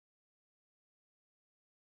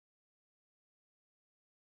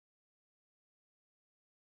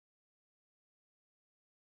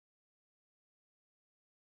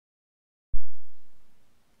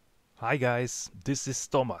Hi guys, this is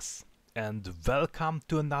Thomas and welcome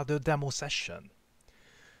to another demo session.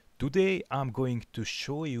 Today I'm going to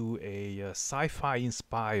show you a sci-fi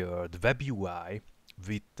inspired web UI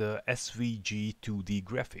with SVG 2D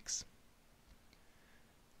graphics.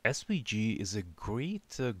 SVG is a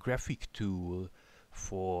great graphic tool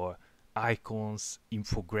for icons,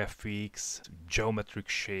 infographics, geometric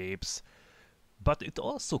shapes, but it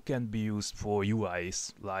also can be used for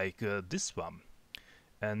UIs like this one.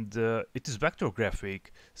 And it is vector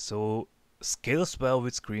graphic, so scales well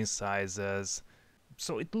with screen sizes,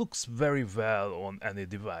 so it looks very well on any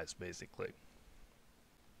device basically.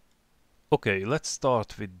 Okay, let's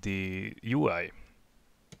start with the UI.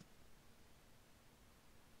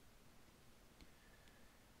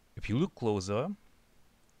 If you look closer,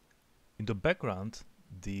 in the background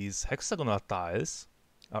these hexagonal tiles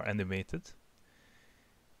are animated.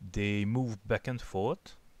 They move back and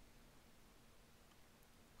forth.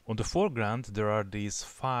 On the foreground there are these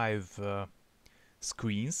 5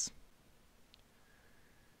 screens.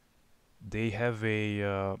 They have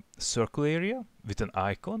a circle area with an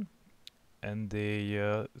icon and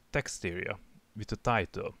a text area with a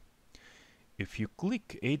title. If you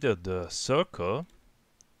click either the circle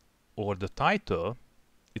or the title,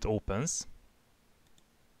 it opens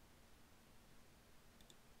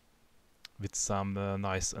with some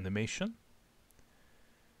nice animation.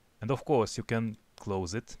 And of course you can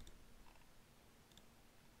close it.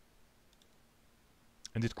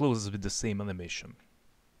 And it closes with the same animation.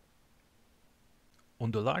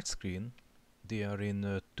 On the large screen, they are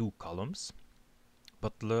in 2 columns.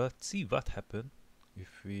 But let's see what happens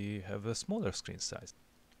if we have a smaller screen size.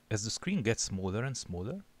 As the screen gets smaller and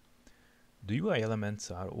smaller, the UI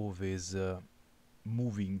elements are always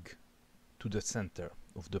moving to the center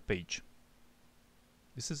of the page.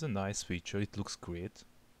 This is a nice feature, it looks great.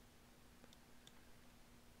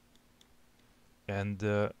 And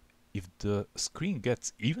if the screen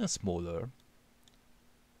gets even smaller,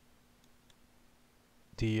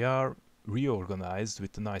 they are reorganized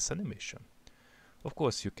with a nice animation. Of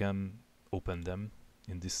course you can open them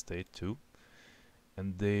in this state too,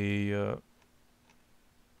 and they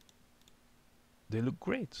look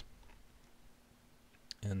great.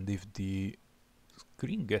 And if the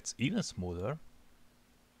screen gets even smaller,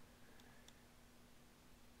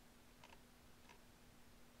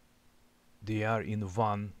 they are in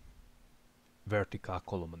one vertical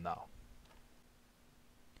column now.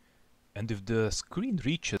 And if the screen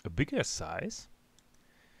reaches a bigger size,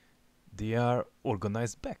 they are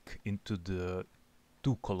organized back into the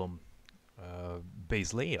 2-column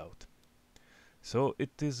base layout. So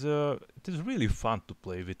it is really fun to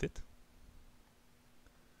play with it.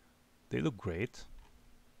 They look great,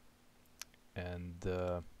 and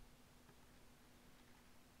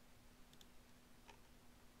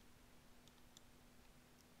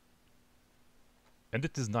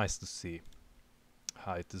it is nice to see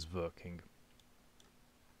how it is working.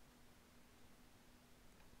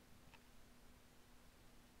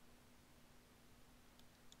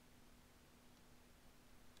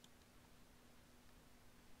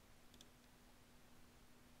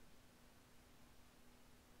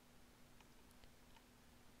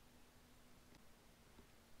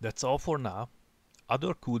 That's all for now.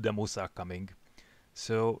 Other cool demos are coming,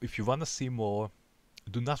 so if you wanna see more,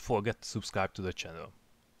 do not forget to subscribe to the channel.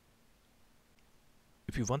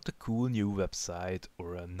 If you want a cool new website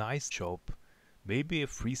or a nice shop, maybe a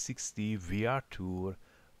 360 VR tour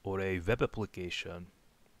or a web application,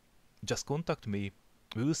 just contact me.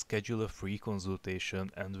 We will schedule a free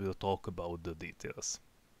consultation and we'll talk about the details.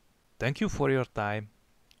 Thank you for your time.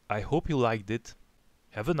 I hope you liked it.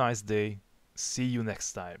 Have a nice day. See you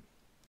next time.